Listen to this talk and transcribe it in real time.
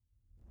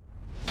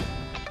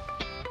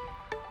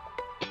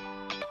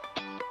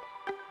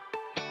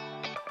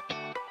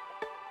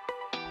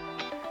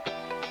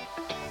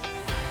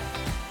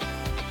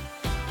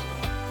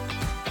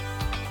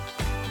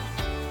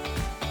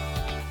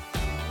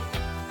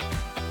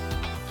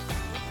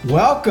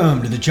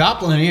Welcome to the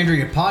Joplin and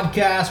Andrea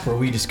podcast, where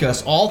we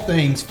discuss all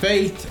things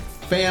faith,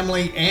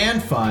 family,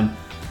 and fun.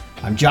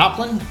 I'm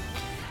Joplin,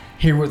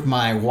 here with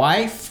my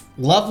wife,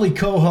 lovely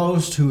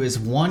co-host, who is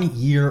 1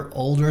 year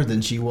older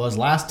than she was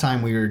last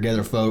time we were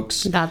together,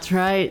 folks. That's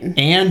right.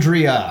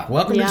 Andrea,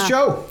 welcome to the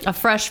show. A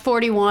fresh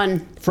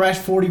 41. Fresh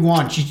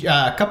 41.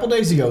 A couple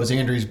days ago was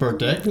Andrea's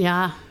birthday.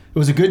 Yeah. It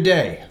was a good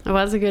day. It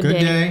was a good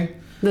day.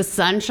 The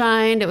sun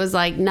shined. It was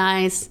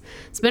nice.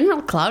 It's been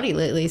real cloudy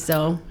lately,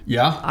 so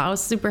yeah, I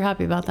was super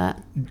happy about that.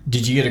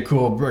 Did you get a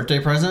cool birthday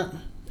present?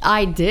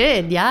 I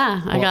did,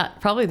 yeah. I got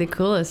probably the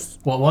coolest.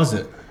 What was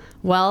it?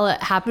 Well,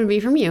 it happened to be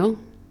from you.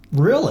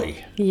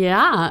 Really?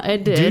 Yeah,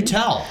 it did. Do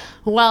tell.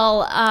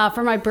 Well,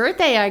 for my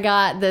birthday, I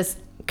got this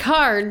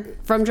card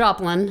from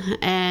Joplin,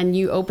 and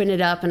you open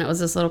it up, and it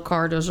was this little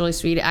card. It was really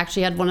sweet. It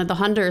actually had one of the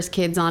Honduras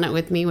kids on it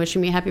with me, wishing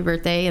me a happy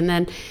birthday, and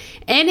then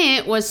in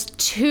it was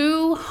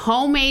 2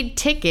 homemade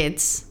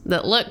tickets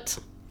that looked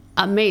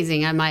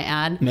amazing, I might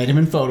add. Made them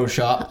in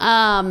Photoshop.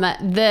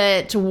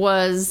 That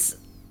was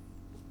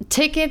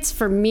tickets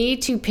for me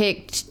to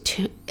pick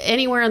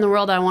anywhere in the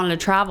world I wanted to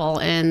travel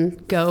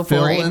and go for a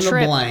trip. Fill in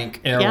the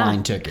blank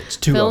airline tickets.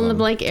 2 Fill of in them. the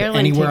blank airline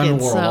anywhere tickets. In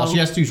the world. All she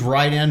has to do is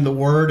write in the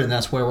word, and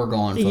that's where we're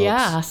going, folks.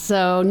 Yeah,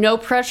 so no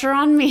pressure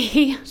on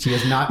me. She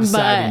has not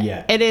decided but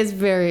yet. It is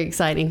very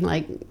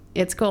exciting.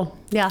 It's cool.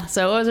 Yeah,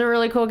 so it was a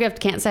really cool gift.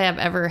 Can't say I've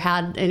ever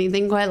had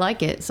anything quite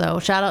like it. So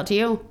shout out to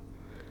you.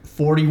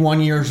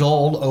 41 years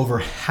old, over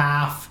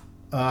half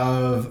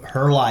of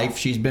her life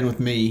she's been with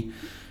me.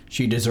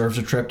 She deserves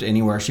a trip to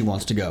anywhere she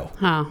wants to go.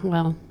 Oh,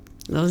 well,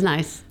 that was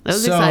nice. That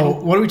was exciting. So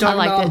what are we talking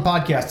about on the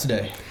podcast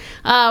today?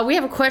 We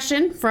have a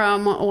question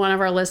from one of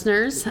our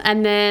listeners,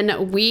 and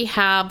then we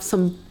have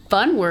some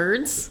fun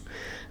words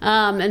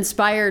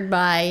inspired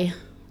by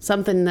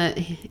something that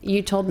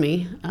you told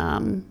me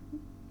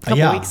a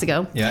couple weeks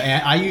ago. Yeah,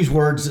 and I use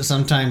words that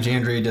sometimes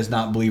Andrea does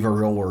not believe are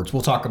real words.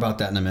 We'll talk about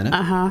that in a minute.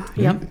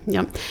 Mm-hmm.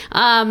 Yep.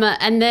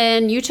 And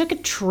then you took a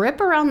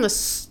trip around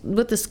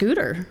with the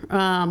scooter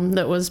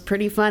that was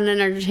pretty fun and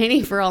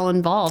entertaining for all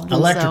involved.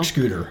 Electric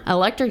scooter.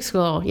 Electric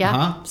school, yeah.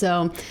 Uh-huh.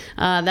 So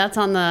that's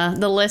on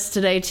the list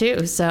today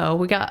too.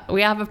 So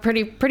we have a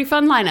pretty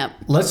fun lineup.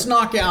 Let's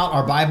knock out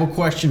our Bible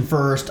question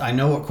first. I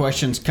know what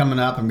question's coming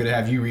up. I'm going to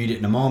have you read it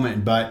in a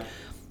moment, but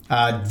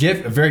a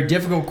very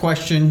difficult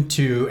question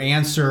to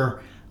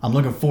answer. I'm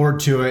looking forward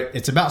to it.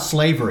 It's about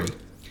slavery.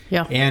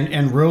 Yeah.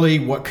 And really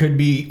what could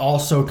be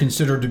also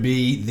considered to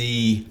be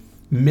the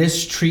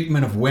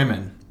mistreatment of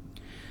women.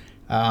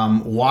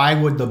 Why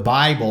would the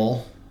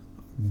Bible,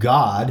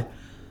 God,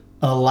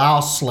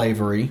 allow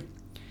slavery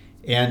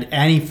and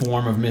any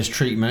form of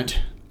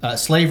mistreatment,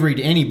 slavery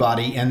to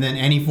anybody, and then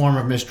any form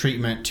of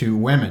mistreatment to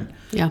women?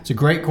 Yeah. It's a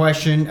great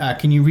question.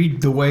 Can you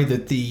read the way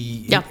that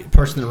the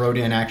person that wrote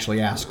in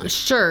actually asked it?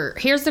 Sure.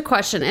 Here's the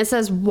question. It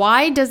says,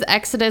 why does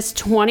Exodus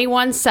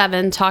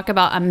 21:7 talk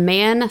about a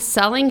man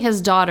selling his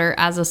daughter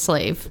as a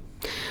slave?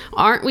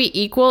 Aren't we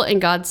equal in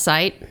God's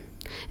sight?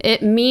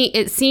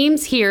 It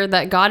seems here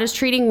that God is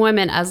treating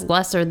women as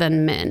lesser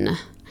than men.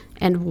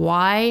 And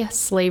why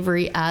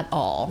slavery at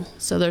all?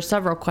 So there's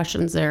several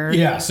questions there.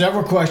 Yeah,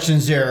 several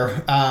questions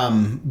there.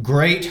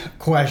 Great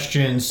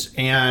questions,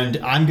 and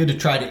I'm going to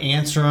try to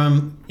answer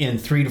them in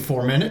 3 to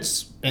 4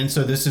 minutes. And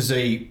so this is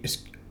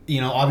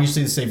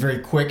obviously this is a very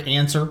quick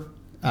answer.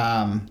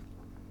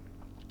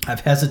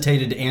 I've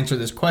hesitated to answer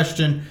this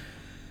question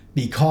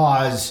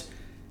because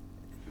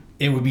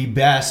it would be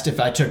best if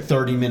I took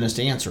 30 minutes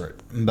to answer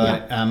it.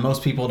 But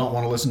most people don't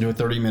want to listen to a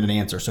 30-minute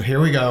answer. So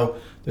here we go,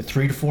 the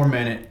 3 to 4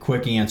 minute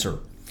quick answer.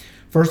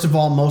 First of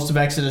all, most of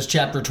Exodus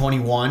chapter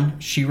 21,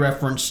 she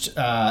referenced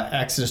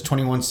Exodus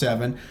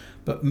 21:7,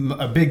 but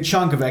a big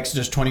chunk of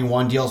Exodus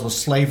 21 deals with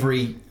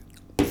slavery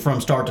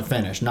from start to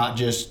finish, not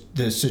just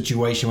the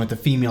situation with the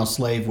female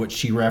slave, which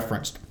she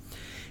referenced.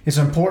 It's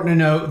important to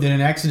note that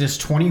in Exodus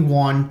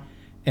 21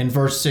 and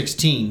verse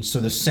 16, so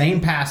the same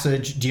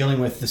passage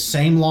dealing with the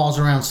same laws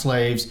around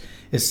slaves,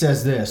 it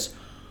says this: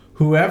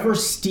 whoever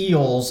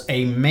steals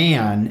a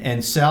man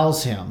and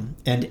sells him,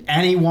 and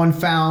anyone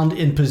found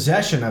in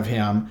possession of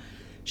him,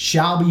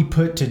 shall be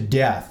put to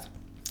death.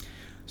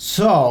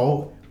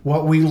 So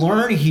what we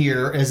learn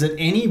here is that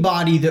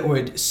anybody that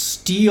would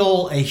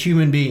steal a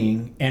human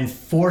being and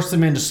force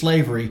them into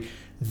slavery,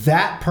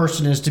 that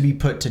person is to be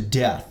put to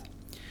death.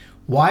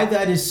 Why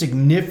that is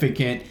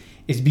significant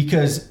is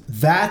because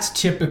that's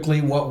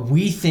typically what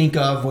we think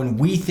of when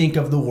we think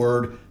of the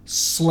word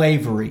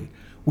slavery.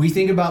 We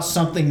think about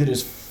something that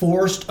is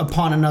forced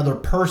upon another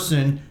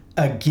person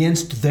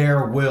against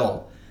their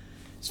will.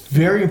 It's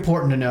very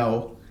important to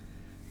know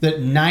that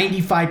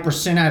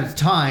 95% of the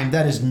time,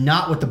 that is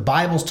not what the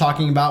Bible's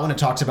talking about when it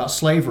talks about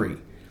slavery.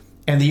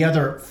 And the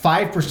other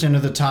 5%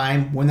 of the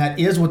time, when that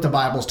is what the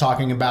Bible's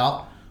talking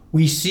about,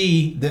 we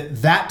see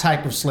that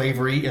type of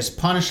slavery is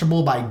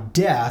punishable by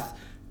death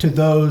to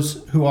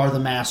those who are the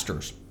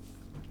masters.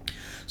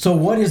 So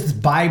what is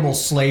Bible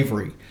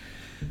slavery?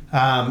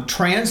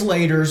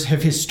 Translators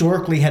have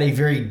historically had a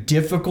very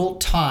difficult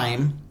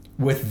time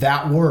with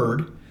that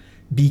word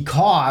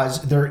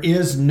because there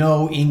is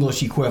no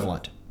English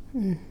equivalent.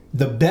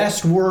 The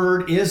best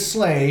word is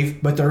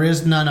slave, but there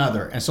is none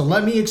other. And so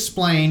let me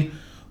explain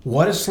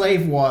what a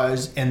slave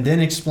was and then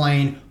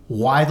explain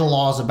why the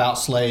laws about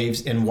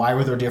slaves and why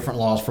were there different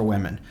laws for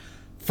women.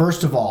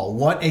 First of all,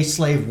 what a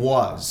slave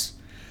was.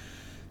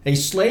 A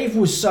slave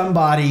was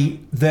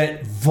somebody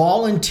that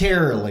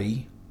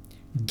voluntarily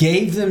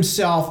gave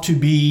themselves to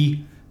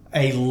be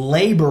a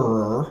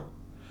laborer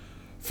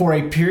for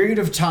a period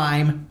of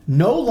time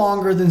no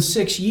longer than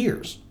 6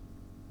 years.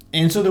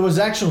 And so there was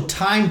actual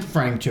time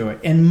frame to it.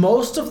 And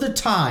most of the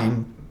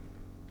time,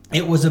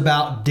 it was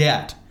about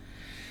debt.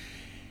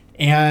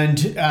 And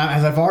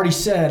as I've already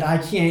said,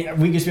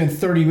 we could spend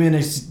 30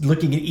 minutes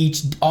looking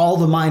at all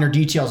the minor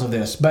details of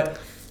this. But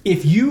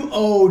if you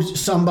owed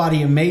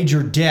somebody a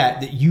major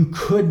debt that you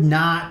could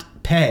not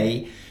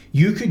pay,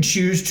 you could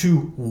choose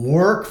to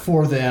work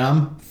for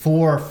them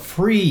for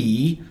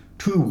free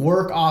to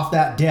work off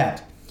that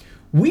debt.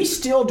 We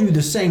still do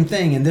the same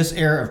thing in this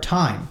era of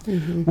time,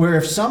 where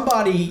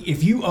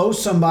if you owe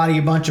somebody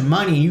a bunch of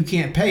money and you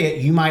can't pay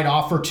it, you might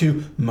offer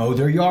to mow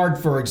their yard,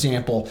 for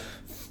example,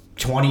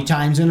 20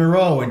 times in a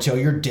row until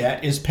your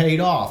debt is paid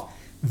off.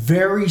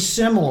 Very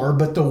similar,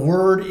 but the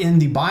word in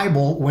the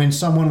Bible, when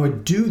someone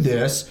would do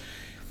this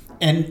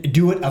and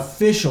do it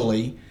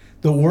officially,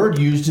 the word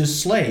used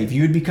is slave.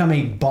 You would become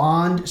a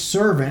bond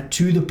servant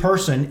to the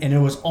person, and it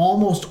was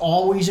almost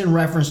always in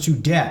reference to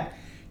debt.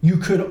 You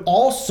could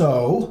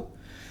also,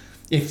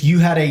 if you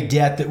had a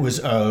debt that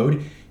was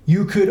owed,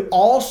 you could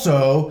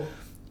also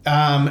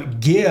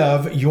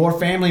give your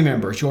family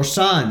members, your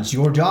sons,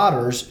 your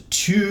daughters,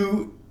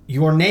 to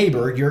your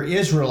neighbor, your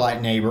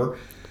Israelite neighbor,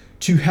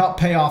 to help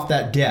pay off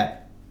that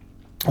debt.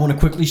 I want to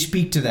quickly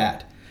speak to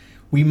that.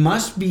 We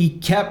must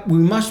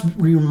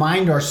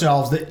remind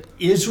ourselves that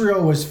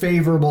Israel was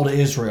favorable to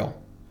Israel.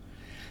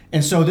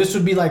 And so this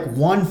would be like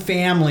one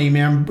family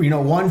member,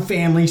 one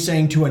family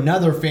saying to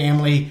another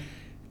family,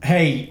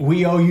 hey,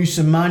 we owe you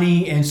some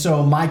money, and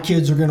so my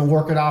kids are going to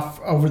work it off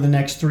over the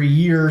next 3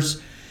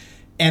 years.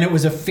 And it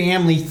was a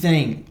family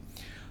thing.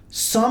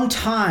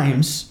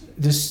 Sometimes,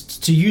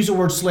 to use the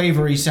word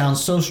slavery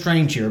sounds so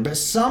strange here, but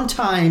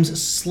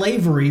sometimes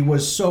slavery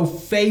was so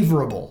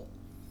favorable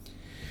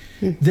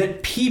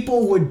that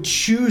people would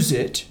choose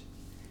it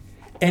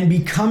and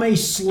become a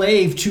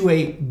slave to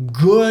a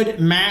good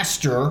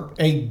master,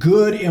 a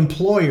good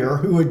employer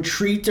who would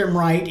treat them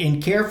right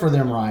and care for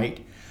them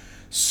right,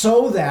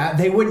 so that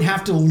they wouldn't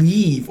have to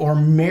leave or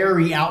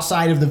marry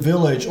outside of the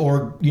village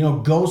or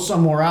go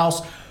somewhere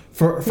else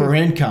for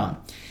income.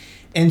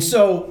 And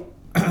so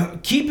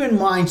keep in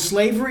mind,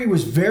 slavery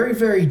was very,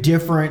 very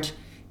different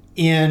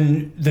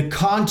in the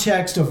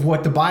context of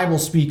what the Bible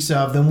speaks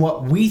of than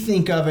what we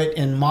think of it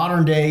in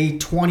modern day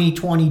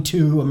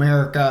 2022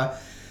 America.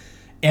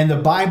 And the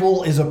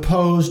Bible is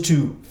opposed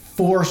to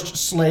forced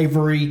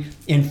slavery.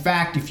 In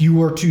fact, if you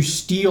were to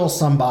steal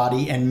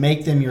somebody and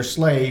make them your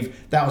slave,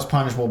 that was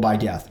punishable by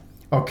death.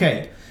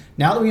 Okay,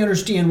 now that we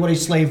understand what a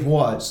slave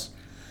was,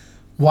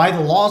 why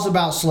the laws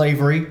about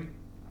slavery,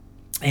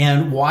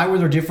 and why were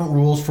there different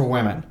rules for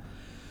women?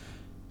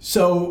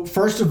 So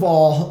first of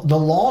all, the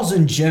laws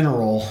in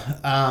general,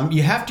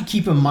 you have to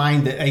keep in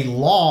mind that a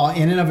law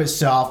in and of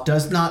itself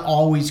does not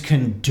always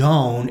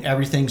condone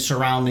everything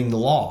surrounding the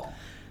law.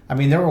 I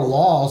mean, there were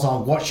laws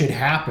on what should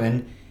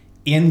happen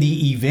in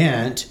the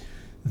event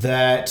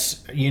that,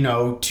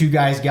 two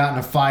guys got in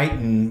a fight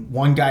and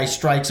one guy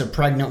strikes a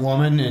pregnant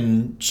woman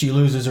and she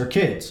loses her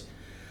kids.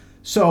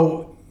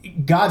 So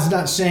God's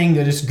not saying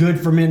that it's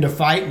good for men to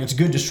fight and it's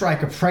good to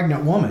strike a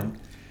pregnant woman.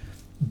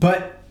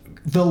 But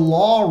the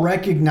law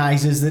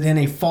recognizes that in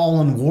a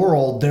fallen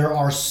world, there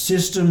are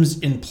systems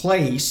in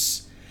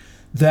place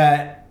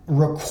that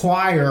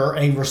require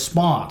a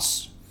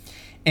response.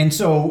 And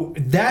so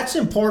that's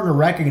important to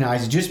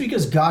recognize. Just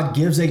because God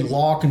gives a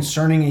law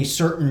concerning a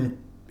certain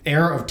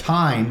era of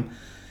time,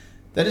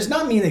 that does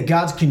not mean that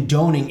God's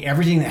condoning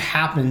everything that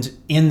happens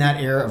in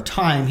that era of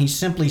time. He's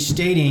simply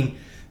stating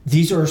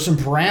these are some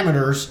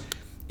parameters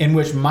in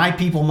which my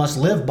people must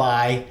live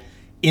by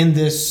in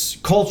this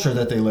culture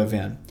that they live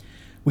in.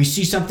 We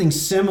see something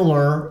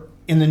similar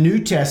in the New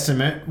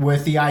Testament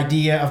with the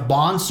idea of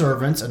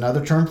bondservants,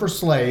 another term for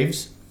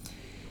slaves.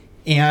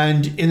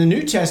 And in the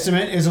New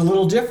Testament is a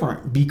little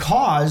different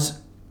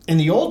because in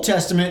the Old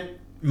Testament,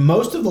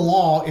 most of the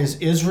law is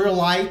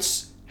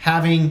Israelites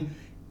having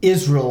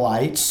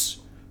Israelites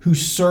who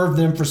served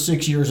them for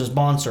 6 years as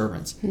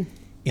bondservants.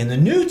 In the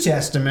New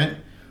Testament,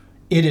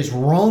 it is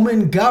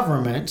Roman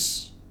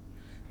governments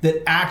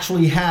that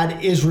actually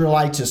had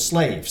Israelites as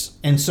slaves.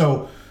 And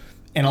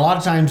a lot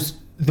of times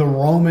the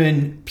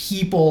Roman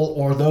people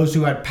or those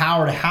who had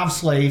power to have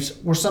slaves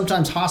were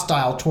sometimes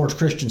hostile towards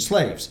Christian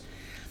slaves.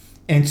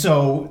 And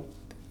so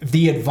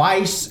the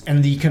advice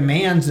and the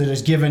commands that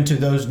is given to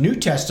those New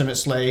Testament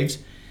slaves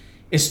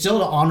is still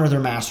to honor their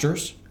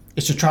masters.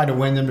 It's to try to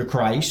win them to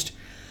Christ.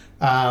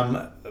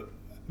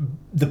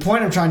 The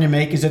point I'm trying to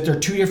make is that there are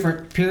two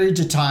different periods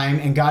of time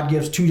and God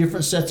gives two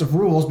different sets of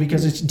rules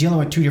because it's dealing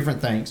with two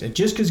different things. And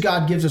just because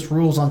God gives us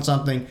rules on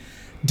something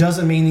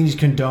doesn't mean he's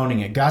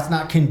condoning it. God's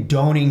not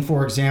condoning,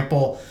 for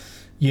example,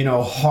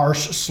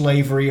 harsh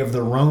slavery of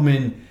the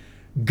Roman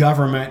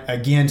government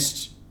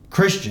against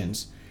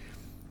Christians.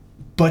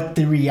 But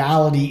the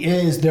reality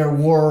is there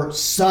were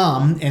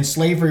some, and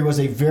slavery was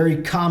a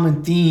very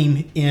common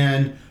theme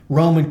in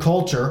Roman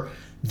culture.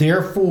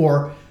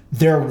 Therefore,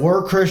 there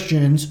were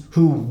Christians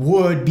who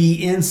would be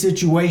in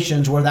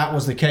situations where that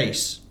was the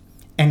case.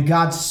 And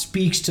God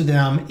speaks to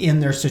them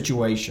in their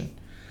situation.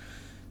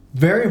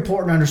 Very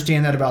important to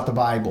understand that about the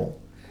Bible.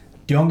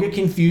 Don't get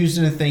confused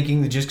into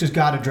thinking that just because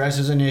God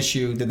addresses an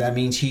issue, that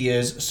means he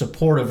is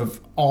supportive of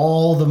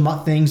all the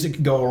things that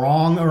could go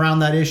wrong around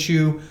that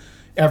issue,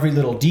 every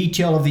little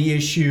detail of the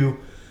issue.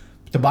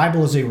 The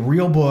Bible is a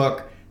real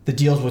book that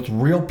deals with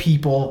real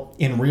people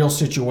in real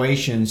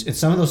situations. And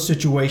some of those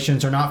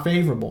situations are not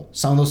favorable.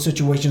 Some of those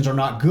situations are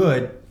not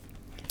good.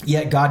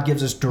 Yet God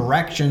gives us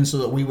direction so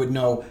that we would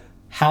know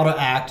how to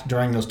act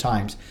during those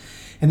times.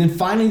 And then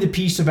finally, the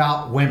piece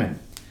about women.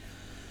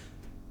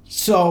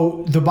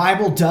 So the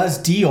Bible does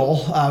deal,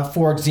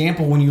 for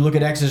example, when you look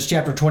at Exodus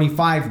chapter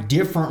 25,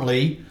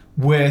 differently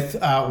with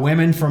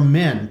women from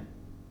men.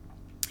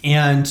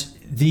 And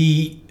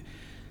the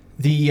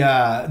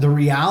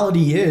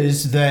reality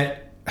is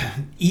that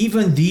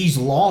even these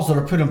laws that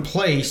are put in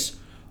place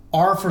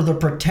are for the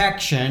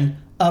protection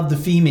of the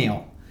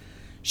female.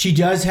 She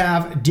does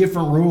have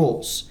different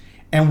rules.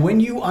 And when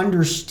you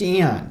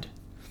understand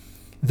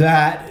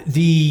that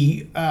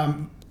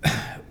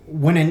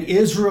when an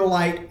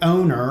Israelite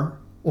owner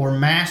or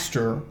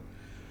master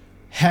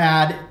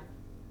had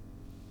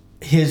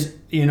his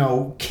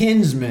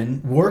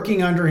kinsmen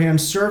working under him,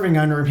 serving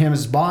under him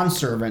as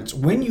bondservants,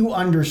 when you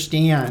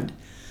understand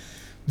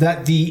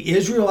that the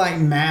Israelite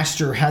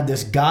master had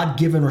this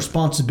God-given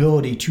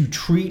responsibility to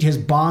treat his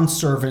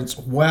bondservants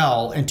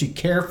well and to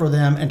care for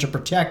them and to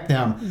protect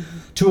them,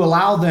 to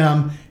allow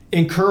them,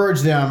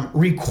 encourage them,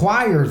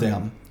 require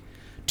them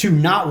to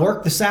not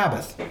work the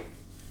Sabbath,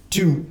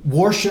 to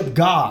worship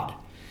God.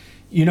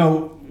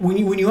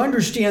 When you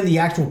understand the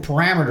actual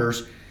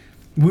parameters,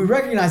 we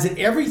recognize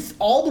that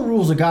all the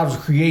rules that God was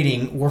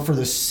creating were for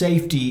the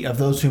safety of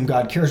those whom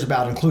God cares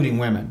about, including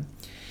women.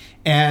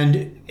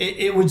 And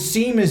it would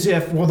seem as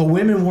if, the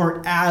women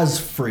weren't as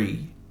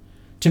free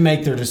to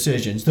make their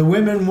decisions. The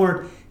women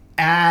weren't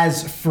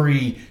as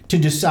free to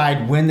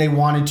decide when they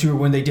wanted to or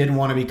when they didn't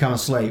want to become a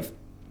slave.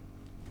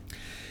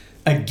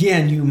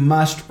 Again, you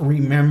must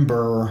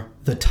remember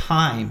the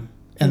time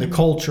and the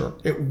culture.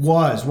 It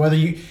was,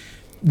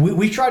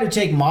 we try to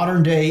take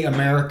modern day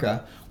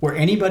America, where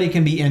anybody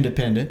can be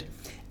independent,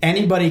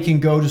 anybody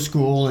can go to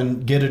school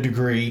and get a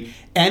degree,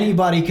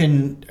 anybody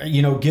can,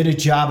 get a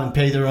job and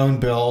pay their own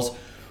bills.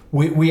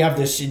 We have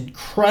this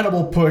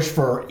incredible push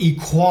for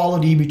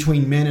equality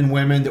between men and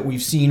women that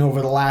we've seen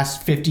over the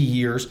last 50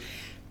 years.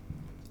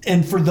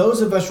 And for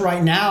those of us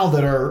right now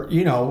that are,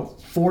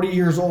 40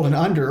 years old and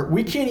under,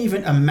 we can't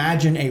even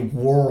imagine a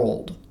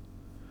world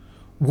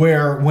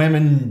where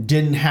women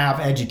didn't have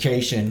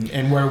education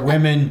and where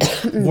women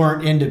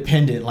weren't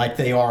independent like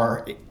they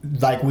are,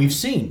 like we've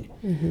seen.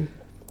 Mm-hmm.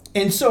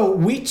 And so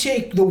we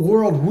take the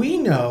world we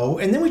know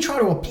and then we try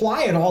to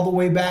apply it all the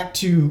way back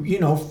to,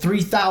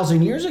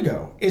 3,000 years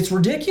ago. It's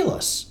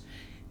ridiculous.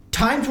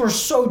 Times were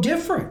so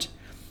different.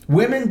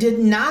 Women did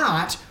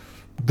not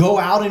go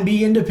out and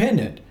be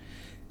independent.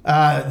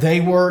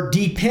 They were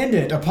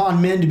dependent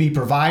upon men to be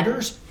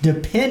providers,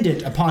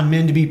 dependent upon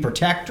men to be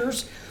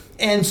protectors.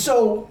 And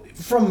so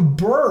from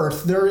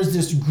birth, there is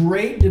this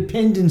great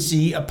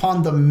dependency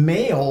upon the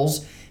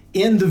males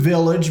in the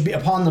village,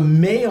 upon the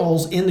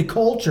males in the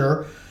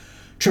culture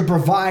to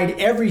provide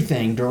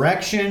everything,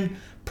 direction,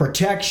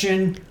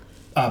 protection,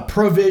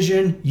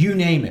 provision, you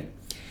name it.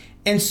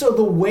 And so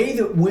the way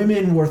that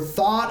women were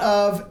thought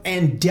of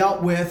and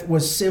dealt with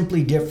was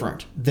simply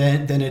different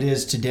than it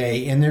is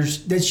today. And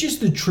that's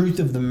just the truth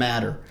of the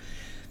matter.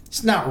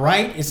 It's not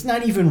right. It's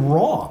not even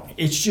wrong.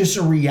 It's just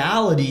a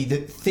reality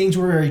that things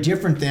were very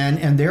different then.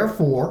 And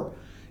therefore,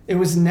 it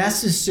was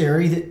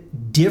necessary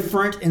that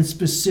different and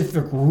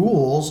specific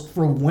rules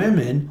for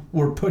women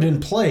were put in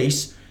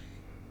place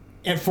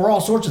and for all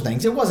sorts of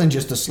things. It wasn't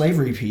just a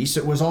slavery piece.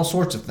 It was all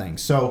sorts of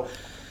things. So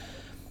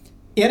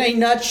in a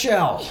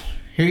nutshell,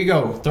 here you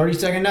go,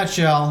 30-second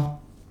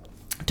nutshell.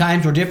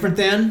 Times were different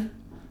then.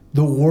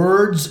 The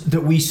words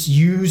that we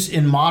use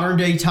in modern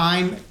day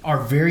time are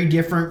very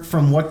different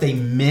from what they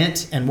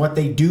meant and what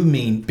they do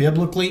mean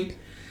biblically.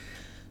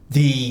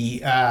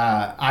 The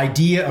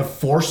idea of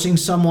forcing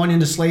someone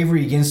into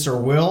slavery against their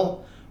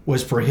will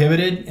was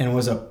prohibited and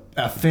was an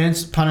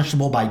offense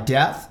punishable by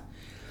death.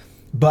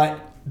 But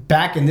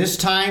back in this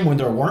time when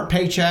there weren't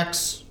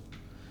paychecks,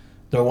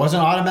 there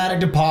wasn't automatic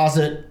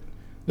deposit,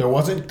 there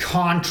wasn't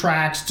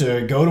contracts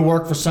to go to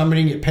work for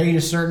somebody and get paid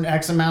a certain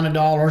X amount of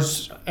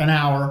dollars an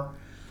hour.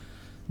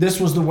 This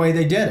was the way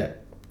they did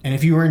it. And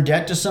if you were in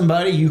debt to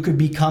somebody, you could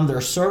become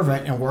their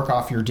servant and work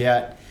off your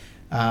debt.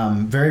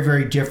 Very,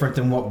 very different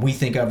than what we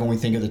think of when we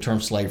think of the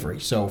term slavery.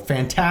 So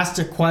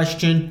fantastic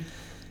question.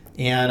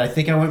 And I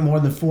think I went more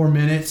than 4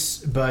 minutes,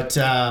 but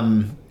you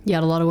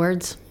had a lot of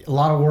words. A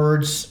lot of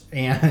words.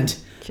 And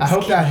I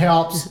hope that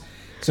helps.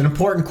 It's an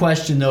important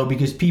question, though,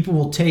 because people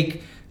will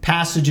take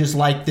passages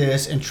like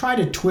this and try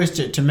to twist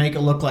it to make it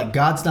look like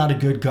God's not a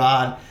good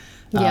God.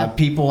 Yeah.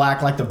 People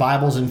act like the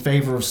Bible's in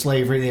favor of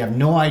slavery. They have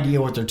no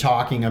idea what they're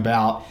talking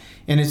about.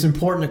 And it's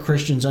important that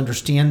Christians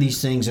understand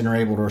these things and are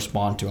able to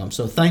respond to them.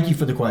 So thank you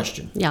for the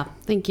question. Yeah,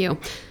 thank you.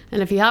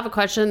 And if you have a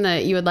question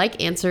that you would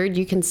like answered,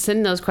 you can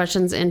send those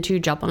questions into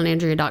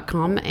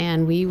joplinandandrea.com,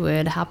 and we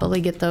would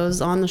happily get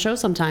those on the show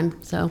sometime.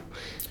 So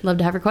love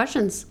to have your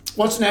questions.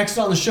 What's next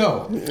on the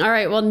show? All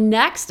right, well,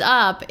 next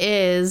up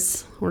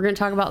is we're going to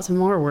talk about some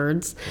more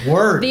words.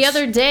 Words. The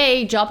other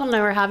day, Joplin and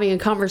I were having a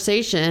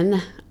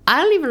conversation. I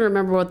don't even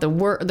remember what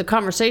the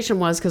conversation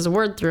was because the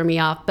word threw me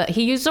off, but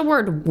he used the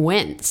word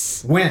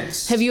wince.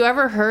 Wince. Have you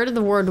ever heard of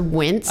the word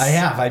wince? I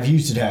have. I've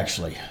used it,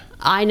 actually.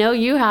 I know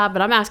you have,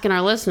 but I'm asking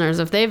our listeners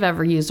if they've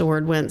ever used the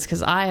word wince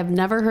because I have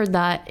never heard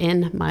that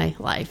in my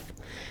life.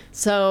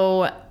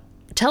 So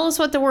tell us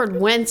what the word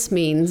wince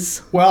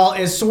means. Well,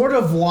 it's sort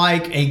of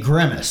like a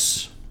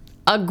grimace.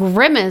 A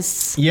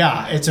grimace?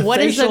 Yeah, it's a What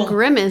facial... is a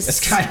grimace?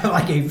 It's kind of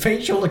like a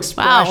facial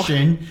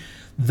expression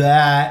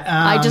that...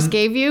 I just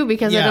gave you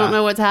because I don't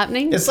know what's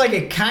happening? It's like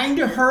it kind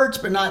of hurts,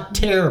 but not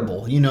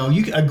terrible. You know,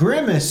 a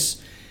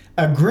grimace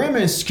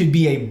could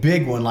be a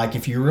big one. Like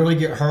if you really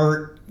get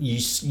hurt, you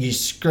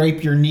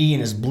scrape your knee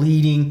and it's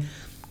bleeding.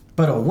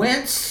 But a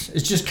wince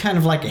is just kind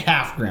of like a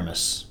half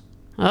grimace.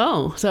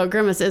 Oh, so a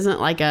grimace isn't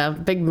like a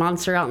big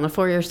monster out in the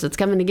forest that's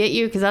coming to get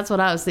you? Because that's what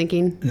I was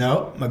thinking.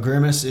 No, a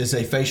grimace is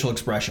a facial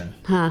expression.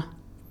 Huh.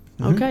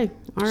 Okay.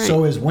 All right.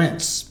 So is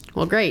wince.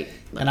 Well, great.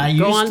 And I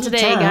Go used on the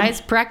today, term-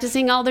 guys,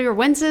 practicing all your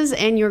winces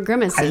and your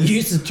grimaces. I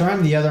used the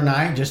term the other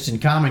night just in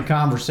common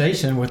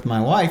conversation with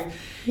my wife.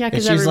 Yeah, and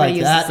because she's everybody like,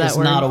 uses that that is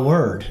word. not a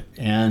word.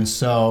 And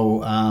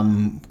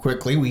so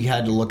quickly we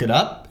had to look it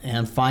up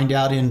and find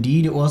out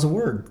indeed it was a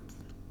word.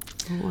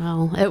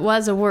 Well, it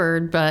was a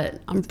word,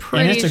 but I'm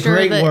pretty And it's a sure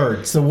great that word.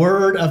 It's the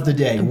word of the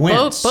day.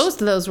 Wince. both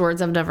of those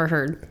words I've never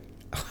heard.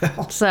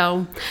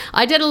 So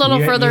I did a little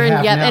You- further you in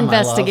have yet now, my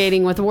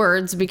investigating with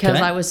words because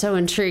Okay. I was so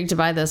intrigued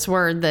by this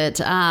word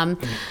that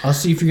I'll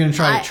see if you're going to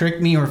try to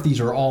trick me or if these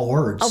are all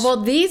words.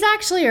 well, these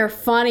actually are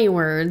funny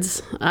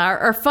words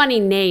or funny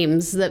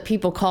names that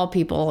people call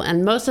people,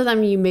 and most of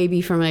them you may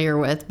be familiar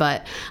with.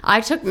 But I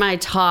took my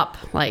top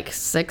like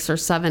 6 or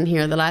 7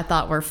 here that I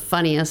thought were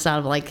funniest out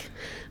of like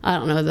I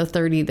don't know the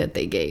 30 that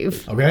they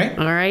gave. Okay.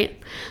 All right.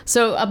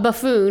 So a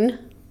buffoon,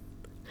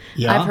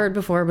 Yeah. I've heard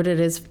before, but it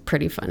is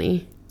pretty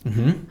funny.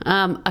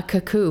 Mm-hmm. A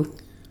cuckoo.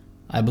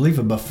 I believe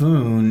a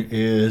buffoon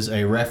is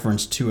a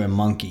reference to a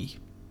monkey.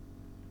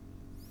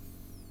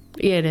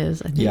 It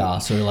is. I think. Yeah,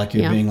 so like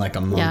you're Yeah. being like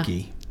a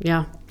monkey.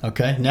 Yeah.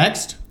 Okay,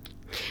 next.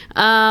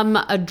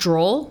 A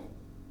droll.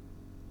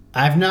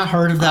 I've not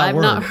heard of that I've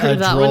word. not heard A of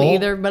that one droll?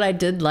 either, but I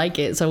did like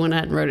it, so I went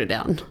ahead and wrote it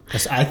down.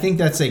 I think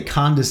that's a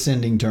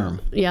condescending term.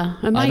 Yeah,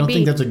 it might I don't be.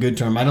 think that's a good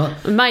term. I don't.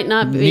 It might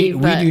not be.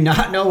 We but, do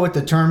not know what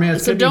the term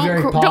is. It So could be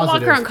very don't positive.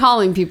 walk around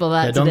calling people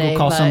that Yeah, don't today. go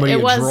call but somebody it a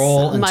was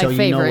droll my until you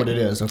favorite. know what it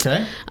is.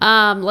 Okay,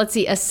 Let's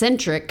see,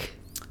 eccentric.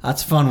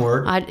 that's a fun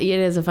word, It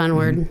is a fun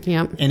word.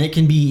 Yeah. and it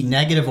can be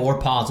negative or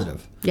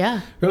positive.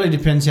 Yeah. Really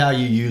depends how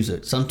you use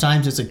it.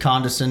 Sometimes it's a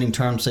condescending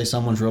term to say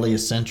someone's really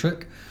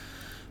eccentric,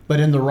 but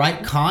in the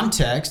right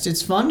context,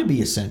 it's fun to be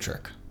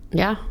eccentric.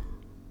 Yeah.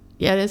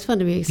 Yeah, it is fun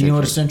to be eccentric. Do you know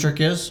what eccentric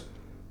is?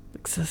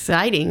 It's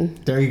exciting.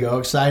 There you go.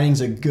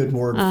 Exciting's a good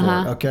word for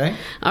it. Okay.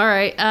 All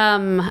right.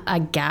 A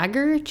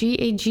gagger?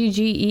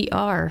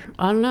 Gagger.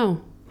 I don't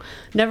know.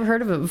 Never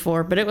heard of it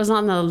before, but it was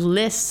on the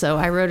list, so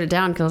I wrote it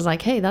down because I was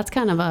like, hey, that's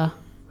kind of a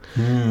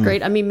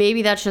great. I mean,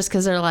 maybe that's just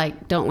because they're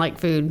like, don't like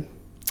food.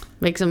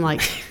 Makes them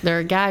like, they're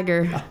a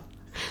gagger.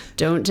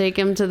 Don't take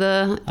them to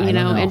the, I don't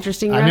know.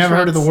 interesting I've restaurants. never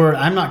heard of the word.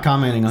 I'm not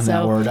commenting on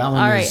that word. That one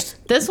all is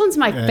right. This one's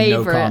my no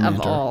favorite of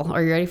commenter. all.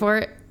 Are you ready for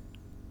it?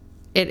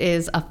 It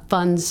is a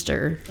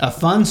funster. a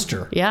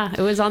funster. Yeah,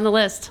 it was on the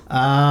list.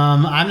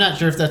 I'm not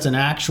sure if that's an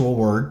actual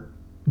word,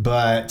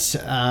 but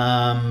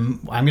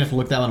I'm going to have to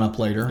look that one up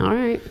later. All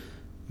right.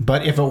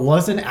 But if it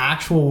was an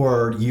actual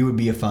word, you would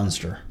be a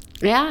funster.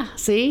 Yeah,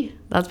 see?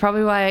 That's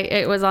probably why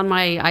it was on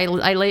my...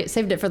 I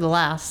saved it for the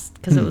last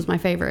because it was my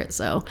favorite,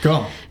 so...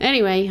 Cool.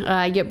 Anyway,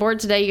 you get bored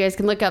today, you guys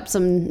can look up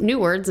some new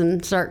words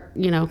and start,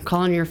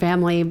 calling your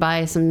family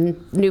by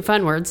some new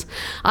fun words.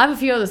 I have a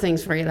few other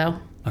things for you, though.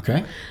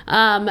 Okay.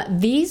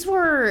 These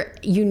were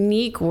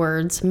unique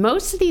words.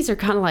 Most of these are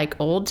kind of like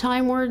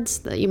old-time words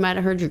that you might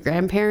have heard your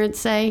grandparents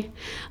say.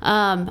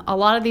 A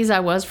lot of these I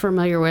was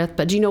familiar with,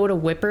 but do you know what a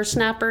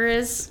whippersnapper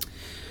is?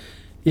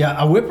 Yeah,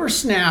 a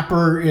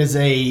whippersnapper is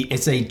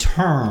a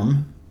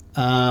term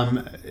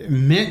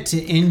meant to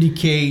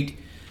indicate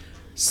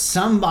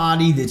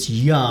somebody that's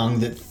young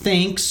that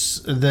thinks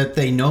that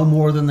they know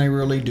more than they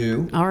really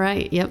do, All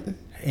right, yep.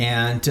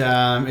 and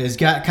is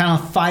got kind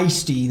of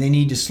feisty. They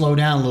need to slow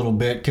down a little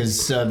bit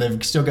because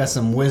they've still got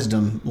some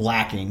wisdom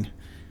lacking.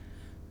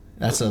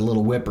 That's a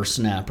little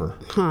whippersnapper.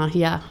 Huh,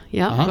 yeah.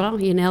 Well,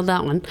 you nailed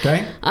that one.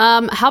 Okay.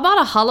 How about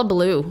a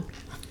hullabaloo?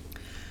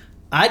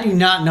 I do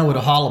not know what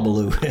a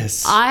hullabaloo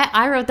is.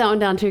 I wrote that one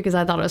down too because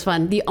I thought it was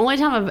fun. The only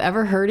time I've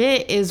ever heard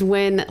it is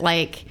when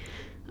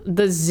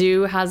the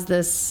zoo has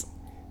this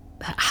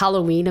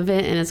Halloween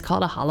event, and it's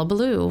called a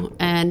hullabaloo.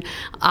 And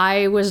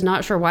I was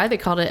not sure why they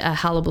called it a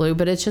hullabaloo,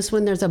 but it's just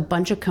when there's a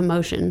bunch of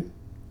commotion.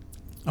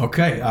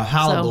 Okay, a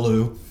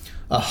hullabaloo.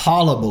 A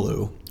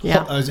hullabaloo.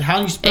 Yeah. How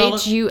do you spell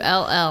it?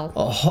 Hull.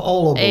 A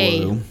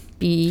hullabaloo.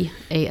 Ball.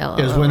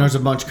 Is when there's a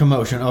bunch of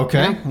commotion.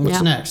 Okay, Yeah, what's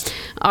yeah. next?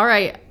 All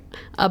right,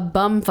 a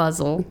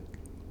bumfuzzle.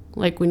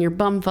 Like when you're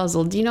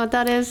bumfuzzled. Do you know what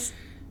that is?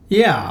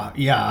 Yeah,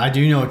 I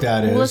do know what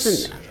that is.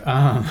 Listen.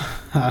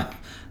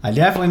 I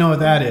definitely know what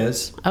that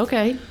is.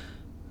 Okay.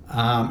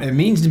 It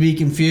means to be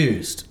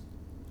confused.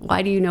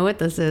 Why do you know what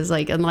this is?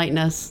 Like, enlighten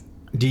us.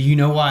 Do you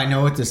know why I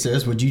know what this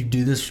is? Would you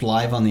do this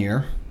live on the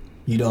air?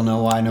 You don't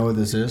know why I know what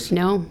this is?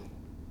 No.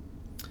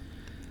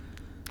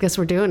 Guess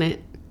we're doing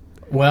it.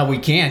 Well, we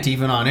can't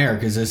even on air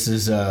because this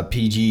is a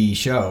PG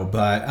show.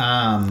 But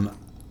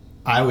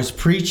I was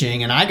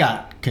preaching and I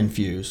got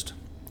confused.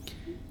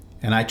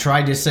 And I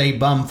tried to say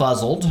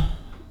bumfuzzled,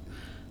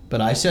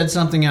 but I said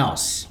something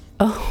else.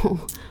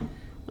 Oh,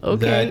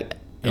 okay.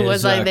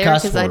 Was I there?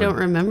 Because I don't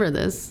remember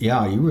this.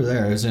 Yeah, you were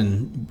there. It was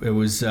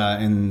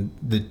in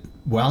the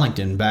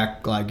Wellington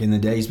back like in the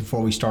days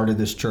before we started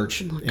this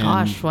church in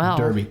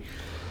Derby.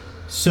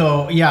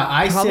 So yeah,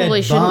 I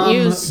probably said bum.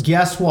 Shouldn't use.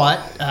 Guess what?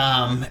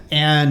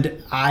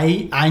 And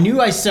I knew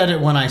I said it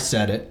when I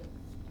said it.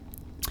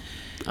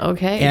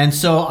 Okay. And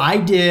so I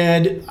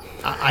did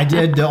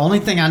the only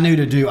thing I knew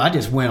to do. I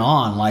just went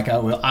on like I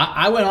went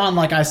on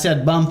like I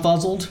said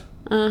bumfuzzled.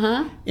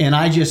 And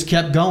I just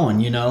kept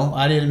going,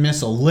 I didn't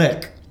miss a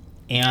lick.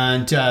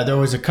 And there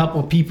was a couple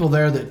of people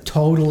there that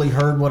totally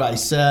heard what I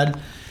said.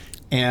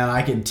 And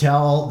I could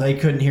tell they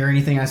couldn't hear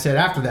anything I said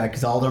after that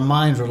because all their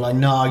minds were like,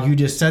 no, you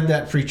just said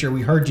that, preacher.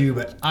 We heard you.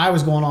 But I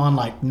was going on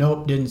like,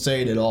 nope, didn't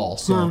say it at all.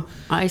 So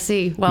I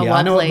see. Well, yeah,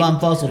 I know what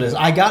bumfuzzled is.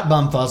 I got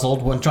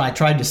bumfuzzled when I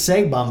tried to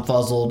say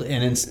bumfuzzled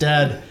and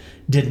instead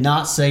did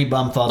not say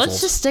bumfuzzled.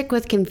 Let's just stick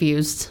with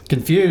confused.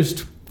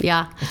 Confused.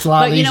 Yeah. It's a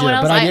lot easier, you know what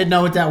else? But I did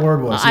know what that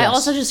word was. I yes.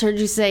 also just heard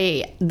you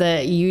say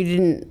that you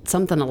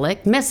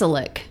didn't miss a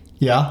lick.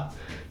 Yeah.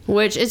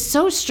 Which is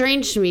so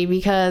strange to me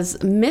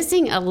because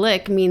missing a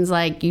lick means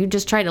like you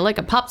just tried to lick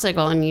a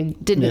popsicle and you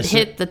didn't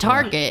hit the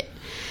target.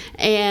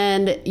 Yeah.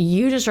 And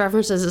you just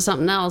referenced it as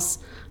something else.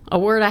 A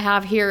word I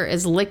have here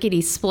is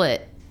lickety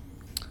split.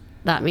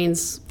 That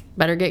means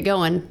better get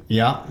going.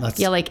 Yeah.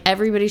 Like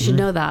everybody should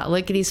know that.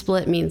 Lickety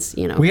split means,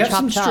 we have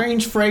some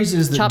strange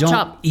phrases that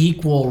don't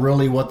equal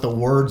really what the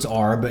words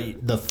are,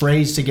 but the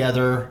phrase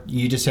together,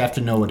 you just have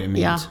to know what it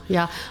means.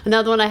 Yeah.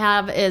 Another one I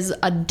have is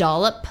a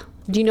dollop.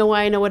 Do you know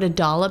why I know what a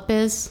dollop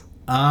is?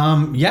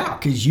 Yeah,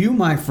 because you,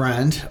 my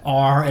friend,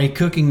 are a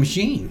cooking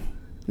machine.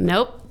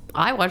 Nope.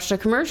 I watched a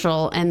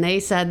commercial and they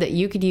said that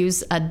you could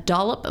use a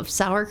dollop of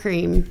sour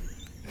cream.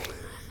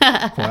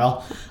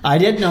 Well, I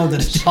did know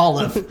that a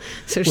dollop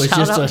so was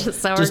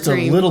just a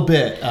little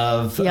bit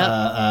of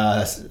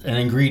an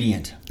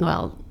ingredient.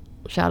 Well,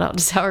 shout out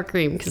to sour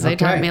cream because they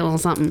taught me a little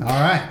something. All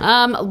right.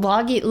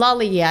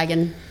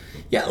 Lollygagging.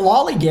 Yeah,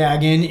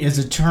 lollygagging is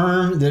a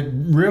term that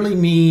really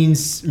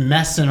means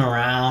messing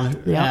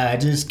around,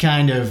 just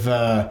kind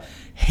of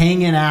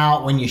hanging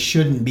out when you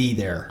shouldn't be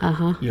there.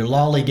 You're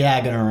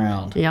lollygagging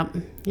around.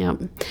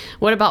 Yep.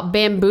 What about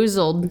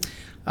bamboozled?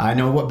 I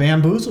know what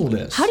bamboozled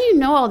is. How do you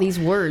know all these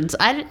words?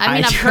 I mean,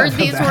 I've heard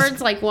these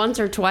words like once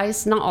or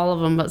twice, not all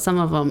of them, but some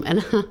of them.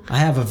 And I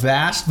have a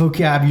vast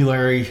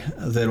vocabulary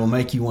that'll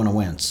make you want to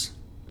wince.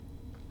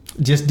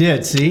 Just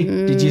did, see?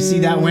 Did you see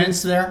that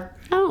wince there?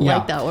 I don't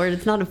like that word.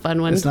 It's not a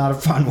fun one. It's not a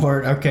fun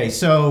word. Okay,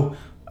 so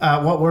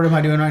what word am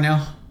I doing right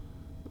now?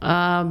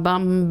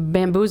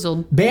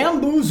 Bamboozled.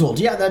 Bamboozled.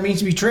 Yeah, that means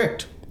to be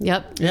tricked.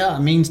 Yep. Yeah,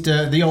 it means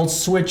the old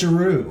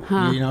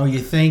switcheroo. You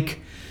think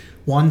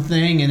one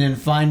thing and then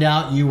find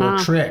out you were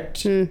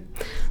tricked.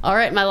 All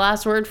right, my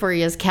last word for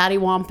you is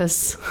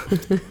cattywampus.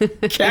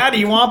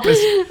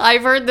 Cattywampus.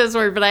 I've heard this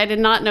word, but I did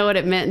not know what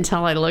it meant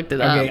until I looked it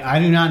up. Okay, I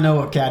do not know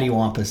what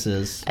cattywampus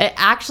is. It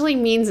actually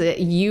means that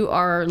you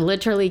are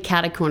literally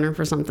catty-corner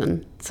for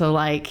something. So,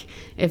 like,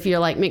 if you're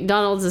like,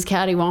 McDonald's is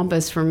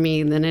cattywampus for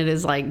me, then it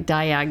is, like,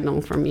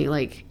 diagonal for me.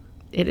 Like,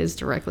 it is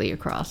directly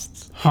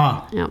across.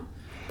 Huh. Yep.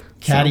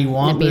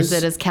 Cattywampus. So it means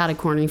it is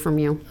catty-corny from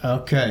you.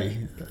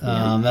 Okay.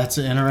 That's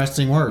an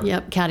interesting word.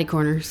 Yep,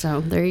 catty-corner.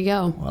 So there you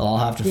go. Well, I'll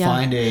have to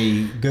find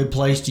a good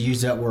place to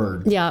use that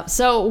word. Yeah.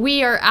 So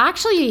we are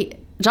actually,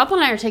 Joplin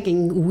and I are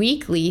taking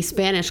weekly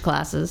Spanish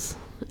classes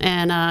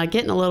and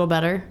getting a little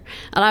better.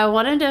 And I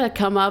wanted to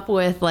come up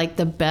with like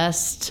the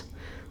best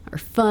or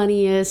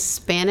funniest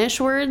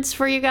Spanish words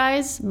for you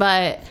guys.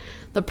 But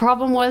the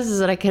problem was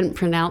that I couldn't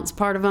pronounce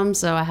part of them.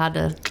 So I had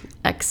to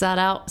X that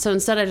out. So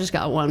instead I just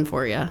got one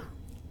for you.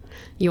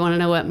 You want to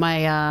know what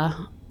my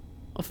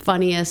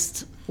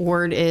funniest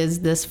word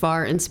is this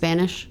far in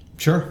Spanish?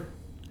 Sure.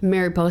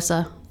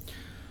 Mariposa.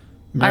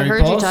 Mariposa. I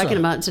heard you talking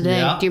about it today.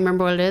 Yeah. Do you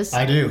remember what it is?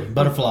 I do.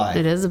 Butterfly.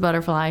 It is a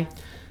butterfly.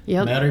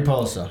 Yep.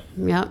 Mariposa.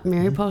 Yep,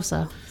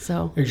 Mariposa.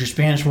 So there's your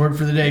Spanish word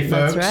for the day,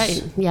 folks.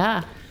 That's right.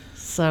 Yeah.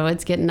 So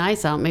it's getting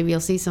nice out. Maybe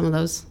you'll see some of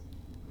those.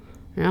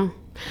 Yeah.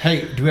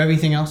 Hey, do we have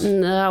anything else?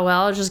 No,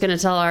 well, I was just going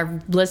to tell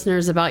our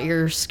listeners about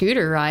your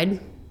scooter ride.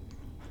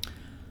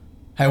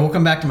 Hey, we'll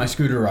come back to my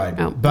scooter ride.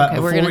 Oh, but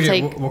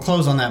okay, before we'll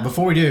close on that.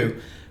 Before we do,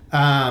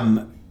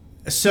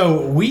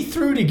 so we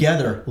threw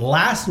together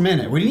last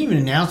minute. We didn't even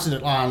announce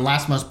it on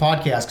last month's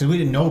podcast because we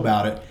didn't know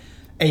about it.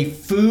 A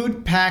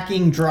food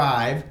packing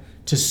drive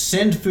to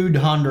send food to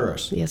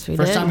Honduras. Yes, we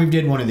First did. time we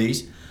did one of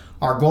these.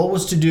 Our goal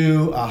was to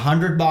do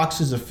 100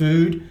 boxes of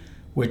food,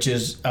 which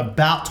is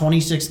about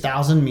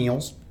 26,000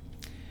 meals.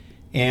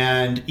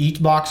 And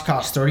each box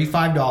cost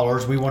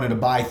 $35. We wanted to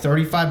buy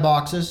 35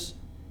 boxes,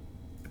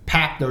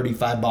 pack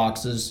 35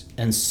 boxes,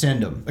 and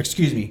send them.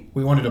 Excuse me.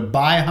 We wanted to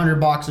buy 100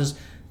 boxes,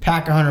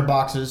 pack 100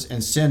 boxes,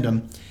 and send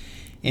them.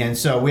 And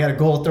so we had a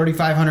goal of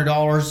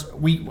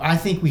 $3,500. I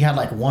think we had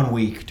like 1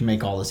 week to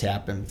make all this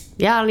happen.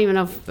 Yeah, I don't even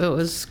know if it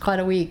was quite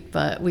a week,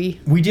 but we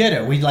did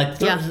it. We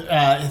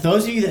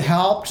those of you that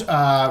helped,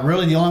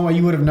 really the only way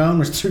you would have known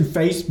was through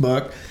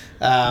Facebook,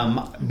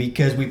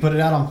 because we put it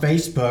out on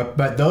Facebook.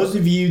 But those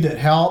of you that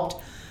helped,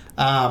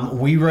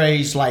 we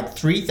raised like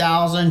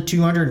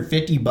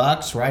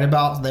 $3,250, right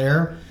about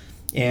there.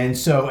 And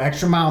so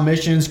Extra Mile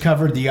Missions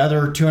covered the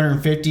other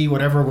 250,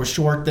 whatever was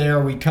short there,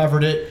 we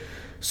covered it.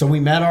 So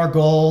we met our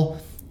goal.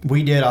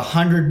 We did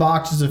 100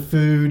 boxes of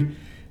food,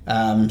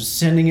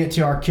 sending it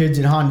to our kids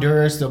in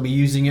Honduras. They'll be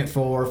using it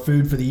for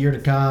food for the year to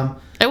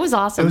come. It was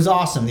awesome. It was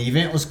awesome. The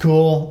event was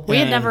cool. We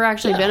had never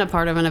actually been a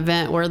part of an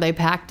event where they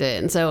packed it.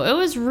 And so it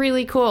was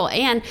really cool.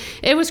 And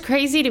it was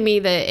crazy to me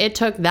that it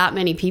took that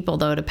many people,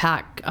 though, to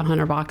pack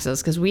 100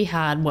 boxes. Because we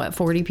had,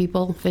 40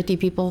 people, 50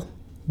 people?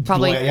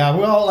 Probably. Yeah,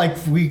 well,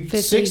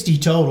 60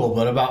 total,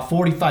 but about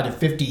 45 to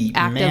 50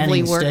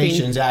 manning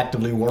stations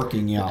actively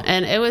working, yeah.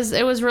 And it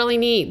was really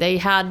neat. They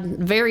had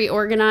very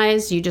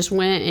organized. You just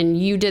went and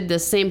you did the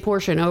same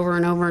portion over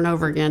and over and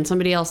over again.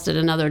 Somebody else did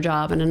another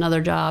job.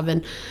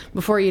 And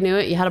before you knew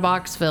it, you had a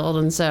box filled.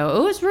 And so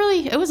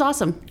it was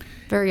awesome.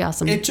 Very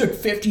awesome. It took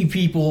 50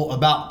 people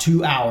about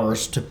 2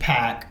 hours to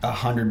pack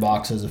 100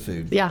 boxes of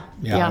food. Yeah.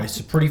 It's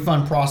a pretty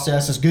fun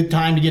process. It's a good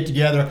time to get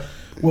together.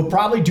 We'll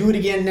probably do it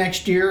again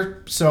next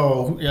year,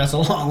 so it's a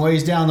long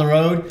ways down the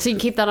road. So you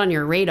can keep that on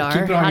your radar.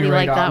 Keep it on How do you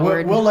radar. like that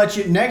word? We'll let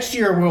you, next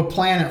year we'll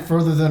plan it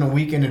further than a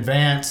week in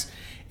advance,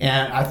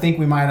 and I think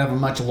we might have a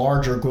much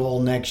larger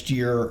goal next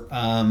year,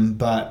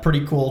 but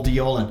pretty cool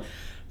deal. And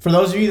for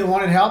those of you that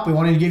wanted help, we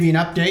wanted to give you an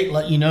update,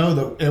 let you know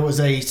that it was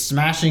a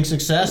smashing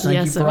success.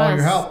 Thank you for all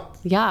your help.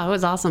 Yeah, it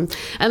was awesome.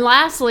 And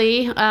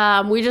lastly,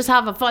 we just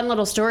have a fun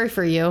little story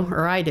for you,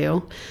 or I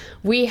do.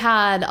 We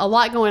had a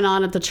lot going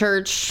on at the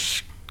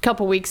church.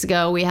 Couple weeks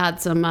ago, we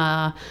had some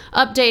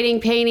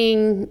updating,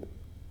 painting,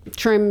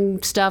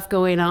 trim stuff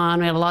going on.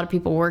 We had a lot of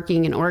people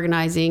working and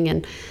organizing,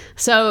 and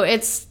so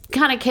it's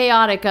kind of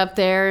chaotic up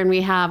there. And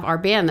we have our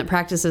band that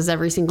practices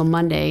every single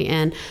Monday,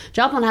 and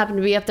Joplin happened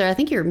to be up there. I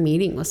think you're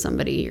meeting with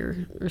somebody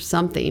or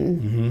something.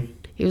 Mm-hmm.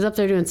 He was up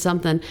there doing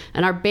something,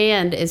 and our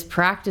band is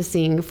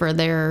practicing for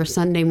their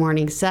Sunday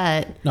morning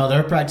set. No,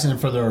 they're practicing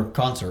for their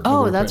concert.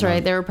 Oh, that's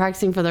right. They were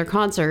practicing for their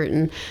concert,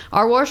 and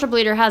our worship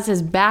leader has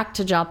his back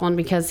to Joplin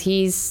because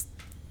he's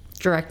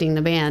directing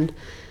the band.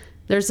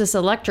 There's this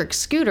electric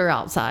scooter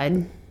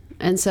outside,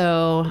 and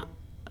so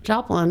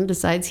Joplin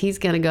decides he's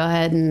going to go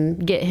ahead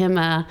and get him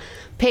a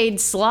paid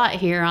slot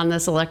here on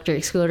this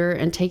electric scooter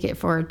and take it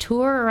for a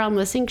tour around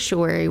the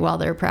sanctuary while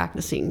they're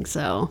practicing.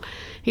 So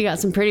he got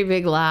some pretty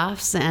big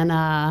laughs, and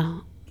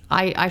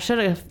I should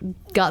have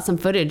got some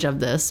footage of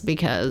this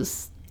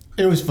because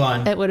it was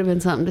fun. It would have been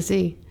something to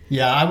see.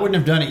 Yeah, I wouldn't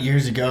have done it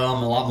years ago.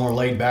 I'm a lot more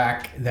laid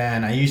back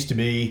than I used to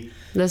be.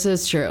 This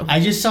is true. I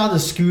just saw the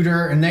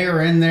scooter, and they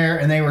were in there,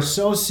 and they were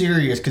so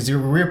serious because we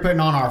were putting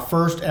on our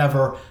first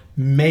ever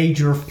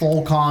major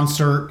full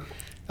concert,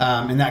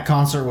 and that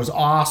concert was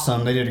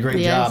awesome. They did a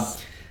great job.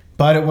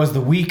 But it was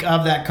the week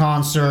of that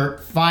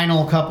concert,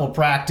 final couple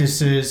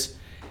practices,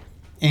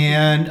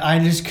 and I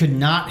just could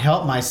not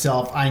help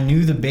myself. I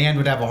knew the band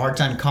would have a hard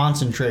time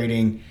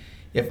concentrating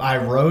if I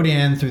rode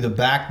in through the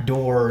back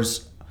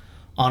doors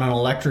on an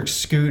electric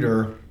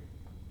scooter,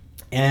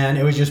 and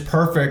it was just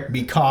perfect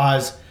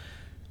because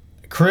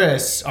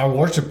Chris, our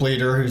worship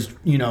leader, who's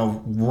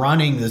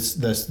running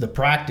the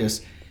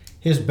practice,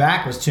 his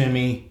back was to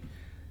me,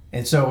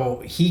 and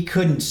so he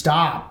couldn't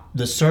stop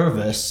the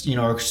service,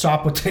 or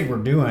stop what they were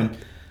doing.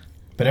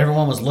 But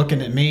everyone was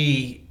looking at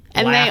me,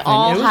 and laughing. They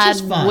all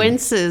had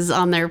winces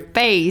on their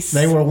face.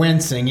 They were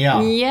wincing,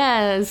 yeah.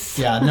 Yes.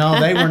 Yeah, no,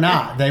 they were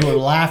not. They were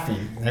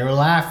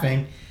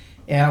laughing.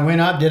 And I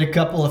went up, did a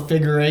couple of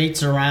figure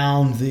eights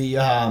around the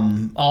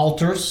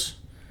altars,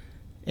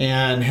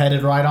 and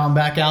headed right on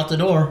back out the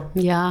door.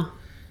 Yeah.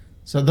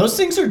 So those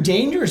things are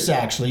dangerous,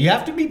 actually. You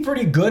have to be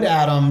pretty good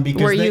at them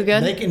because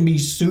they can be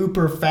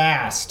super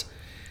fast.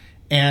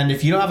 And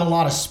if you don't have a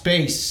lot of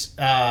space,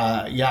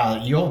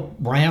 you'll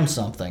ram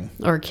something.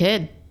 Or a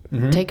kid.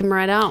 Mm-hmm. Take them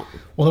right out.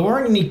 Well, there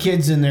weren't any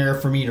kids in there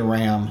for me to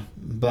ram,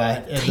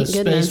 but the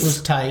space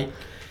was tight.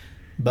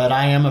 But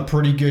I am a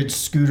pretty good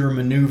scooter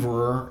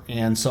maneuverer,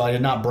 and so I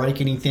did not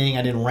break anything.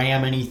 I didn't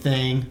ram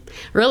anything.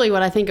 Really,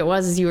 what I think it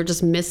was is you were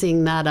just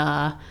missing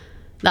that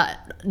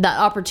that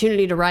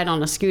opportunity to ride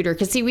on a scooter.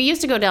 Because see, we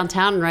used to go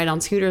downtown and ride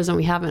on scooters, and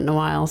we haven't in a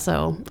while.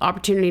 So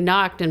opportunity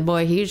knocked, and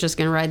boy, he was just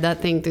gonna ride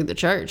that thing through the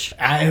church.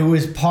 It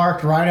was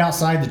parked right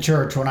outside the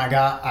church. When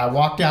I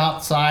walked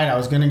outside, I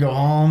was gonna go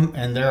home,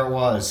 and there it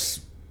was,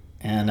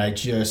 and I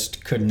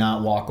just could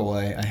not walk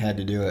away. I had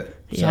to do it.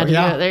 You had to do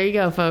it. There you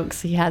go,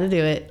 folks. You had to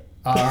do it.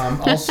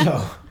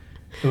 Also,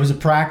 it was a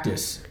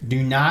practice.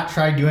 Do not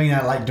try doing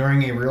that like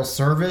during a real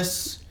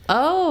service.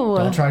 Oh.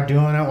 Don't try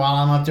doing it while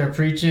I'm up there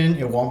preaching.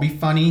 It won't be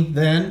funny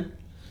then.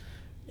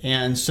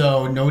 And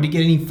so nobody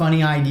get any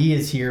funny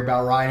ideas here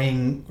about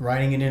riding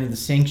it into the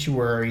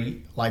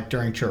sanctuary like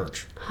during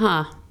church.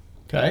 Huh.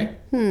 Okay?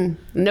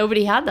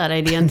 Nobody had that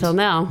idea until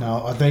now.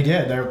 No, they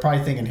did. They were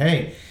probably thinking,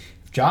 hey,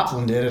 if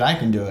Joplin did it, I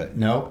can do it.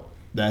 Nope.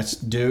 That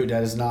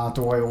is not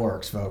the way it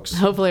works, folks.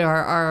 Hopefully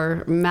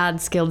our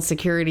mad skilled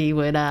security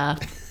would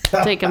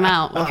take them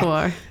out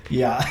before.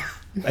 Yeah.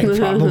 They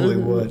probably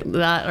would.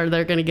 That, or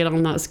they're going to get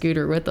on that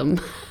scooter with them.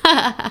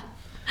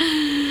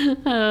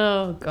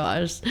 Oh,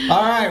 gosh.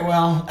 All right,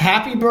 well,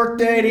 happy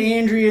birthday to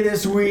Andrea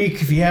this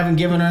week. If you haven't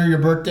given her your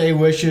birthday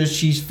wishes,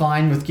 she's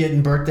fine with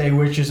getting birthday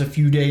wishes a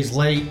few days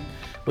late.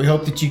 We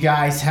hope that you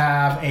guys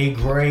have a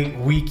great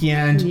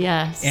weekend.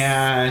 Yes.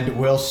 And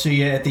we'll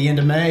see you at the end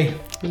of May.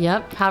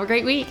 Yep. Have a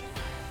great week.